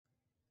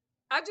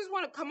I just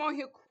want to come on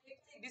here quickly.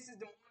 This is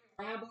the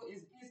morning ramble.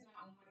 It's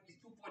not morning.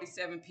 It's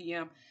 2:47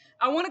 p.m.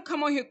 I want to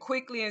come on here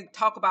quickly and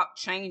talk about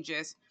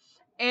changes,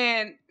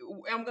 and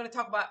I'm going to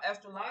talk about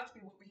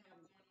astrologically what we have going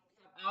on.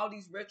 We have all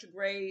these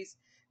retrogrades,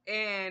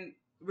 and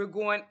we're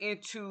going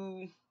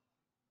into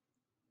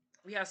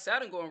we have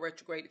Saturn going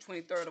retrograde the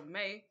 23rd of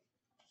May.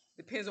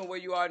 Depends on where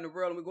you are in the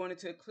world. And we're going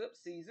into eclipse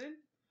season.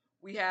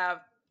 We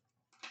have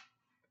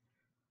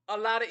a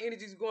lot of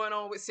energies going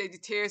on with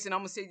Sagittarius, and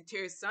I'm a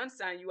Sagittarius sun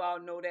sign. You all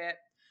know that.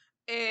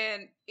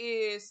 And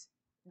is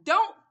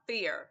don't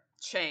fear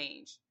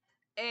change.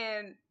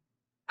 And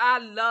I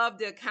love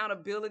the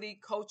accountability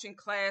coaching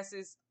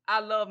classes.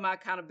 I love my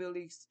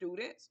accountability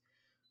students.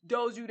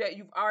 Those of you that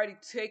you've already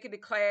taken the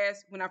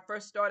class when I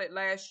first started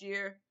last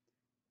year,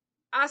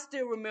 I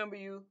still remember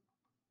you.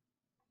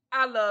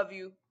 I love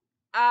you.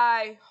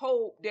 I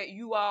hope that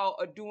you all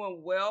are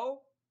doing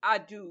well. I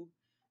do.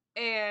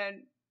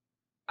 And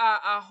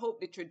I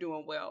hope that you're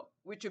doing well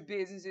with your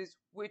businesses,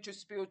 with your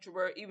spiritual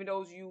work, even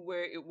those of you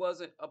where it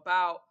wasn't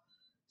about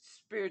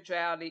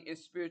spirituality and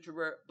spiritual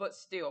work, but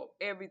still,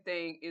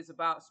 everything is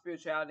about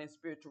spirituality and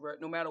spiritual work.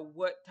 No matter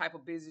what type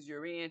of business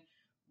you're in,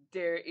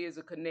 there is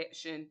a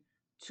connection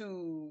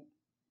to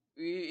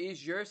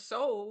is your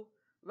soul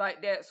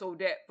like that. So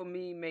that for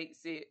me makes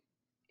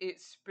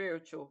it's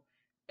spiritual.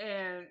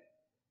 And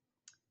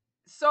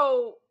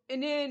so,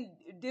 and then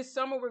this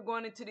summer we're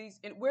going into these,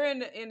 and we're in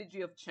the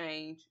energy of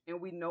change, and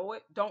we know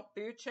it. Don't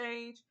fear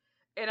change,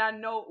 and I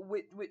know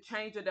with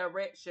change of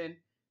direction,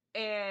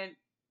 and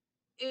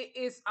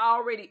it's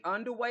already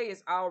underway.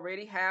 It's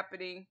already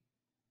happening.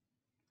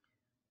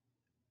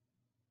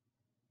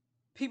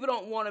 People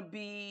don't want to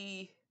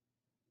be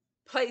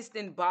placed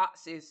in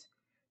boxes.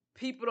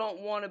 People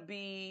don't want to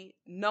be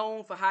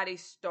known for how they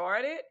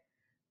started.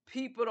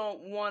 People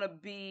don't want to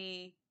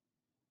be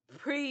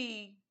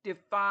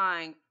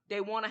predefined. They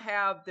want to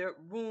have their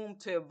room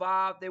to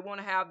evolve. They want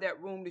to have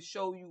that room to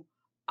show you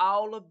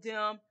all of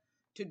them,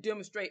 to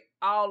demonstrate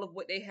all of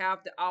what they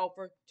have to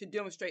offer, to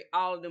demonstrate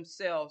all of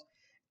themselves,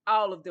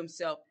 all of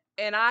themselves.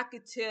 And I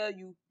could tell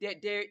you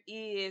that there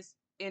is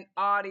an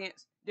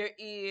audience, there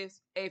is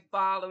a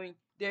following,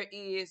 there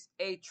is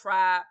a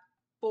tribe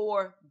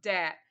for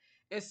that.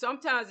 And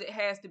sometimes it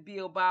has to be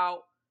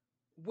about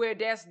where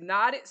that's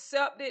not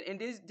accepted. And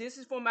this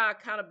is for my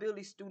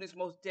accountability students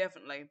most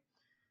definitely,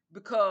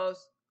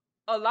 because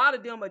a lot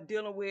of them are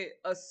dealing with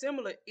a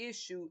similar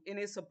issue, and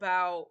it's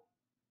about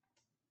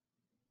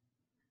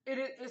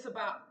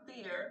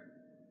fear,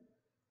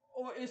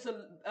 or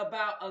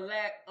about a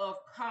lack of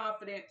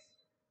confidence.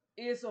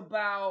 It's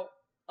about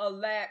a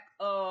lack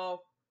of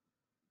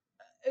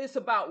it's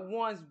about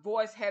one's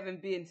voice having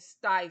been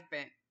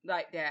stifled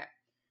like that,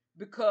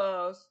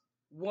 because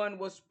one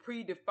was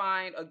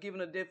predefined or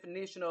given a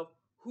definition of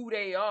who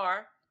they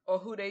are or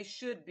who they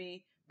should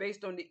be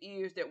based on the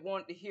ears that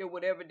want to hear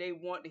whatever they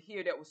want to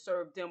hear that will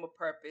serve them a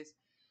purpose.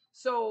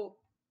 So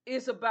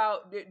it's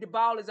about the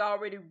ball is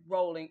already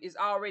rolling, it's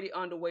already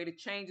underway, the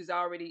change is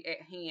already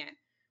at hand.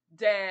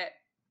 That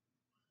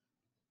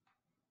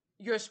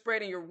you're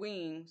spreading your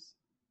wings,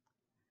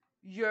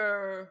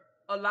 you're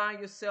allowing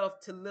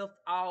yourself to lift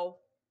off,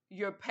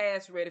 you're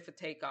past ready for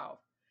takeoff.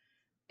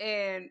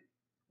 And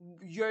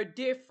you're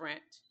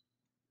different,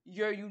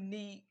 you're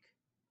unique,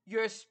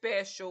 you're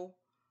special,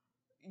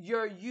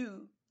 you're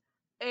you.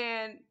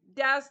 And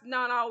that's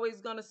not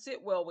always going to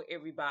sit well with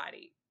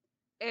everybody.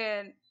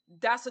 And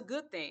that's a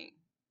good thing.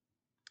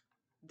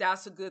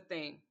 That's a good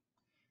thing.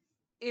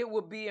 It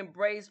will be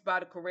embraced by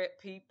the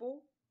correct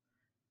people.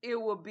 It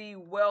will be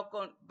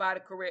welcomed by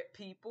the correct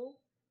people.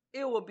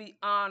 It will be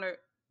honored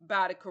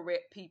by the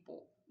correct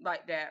people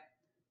like that.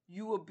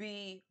 You will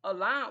be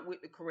aligned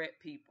with the correct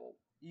people.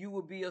 You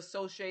will be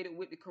associated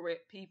with the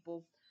correct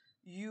people.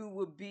 You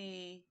will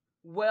be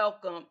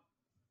welcomed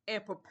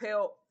and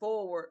propelled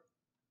forward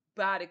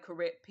by the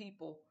correct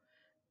people.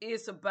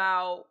 It's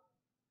about,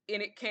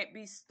 and it can't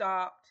be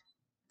stopped.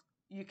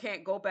 You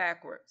can't go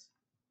backwards.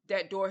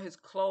 That door has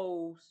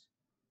closed.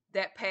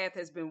 That path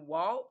has been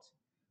walked.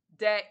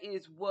 That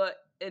is what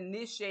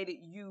initiated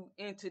you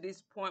into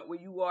this point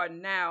where you are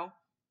now,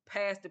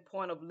 past the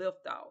point of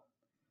liftoff.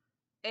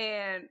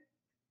 And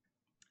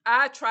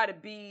I try to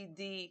be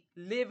the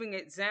living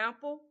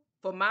example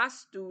for my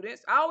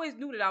students. I always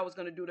knew that I was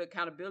going to do the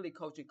accountability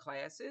coaching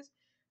classes.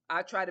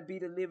 I try to be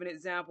the living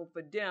example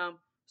for them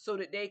so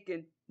that they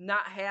can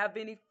not have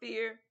any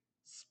fear.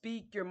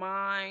 Speak your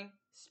mind,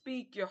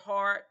 speak your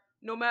heart,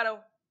 no matter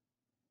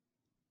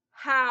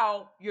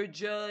how you're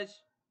judged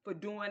for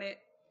doing it,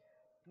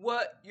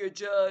 what you're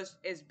judged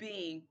as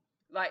being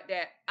like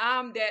that.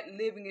 I'm that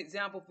living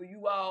example for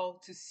you all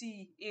to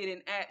see it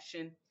in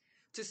action,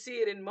 to see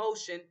it in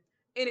motion.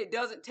 And it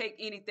doesn't take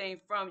anything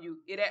from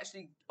you. It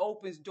actually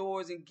opens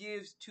doors and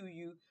gives to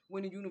you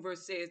when the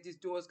universe says this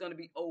door is going to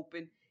be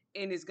open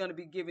and it's going to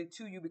be given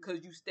to you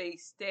because you stay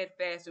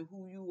steadfast in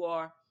who you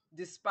are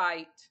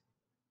despite.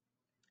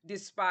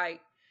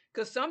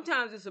 Because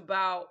sometimes it's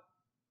about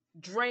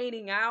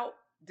draining out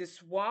the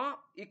swamp.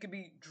 It could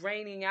be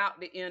draining out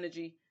the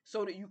energy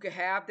so that you can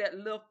have that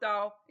lift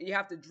off. And you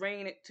have to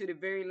drain it to the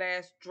very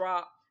last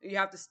drop. And you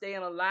have to stay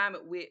in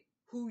alignment with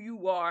who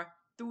you are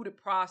through the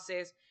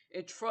process,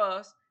 and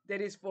trust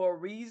that it's for a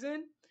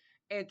reason,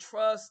 and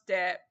trust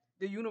that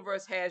the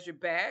universe has your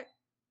back.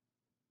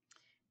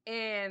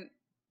 And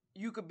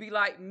you could be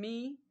like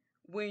me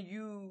when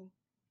you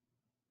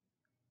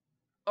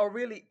are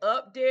really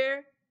up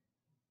there,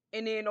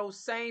 and then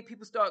those same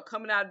people start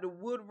coming out of the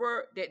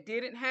woodwork that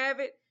didn't have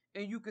it,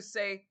 and you could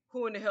say,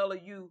 "Who in the hell are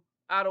you?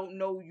 I don't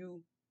know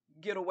you.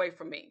 Get away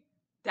from me."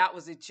 That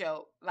was a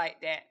joke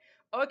like that.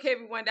 Okay,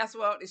 everyone, that's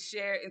what I want to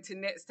share. Until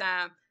next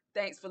time,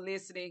 thanks for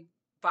listening.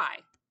 Bye.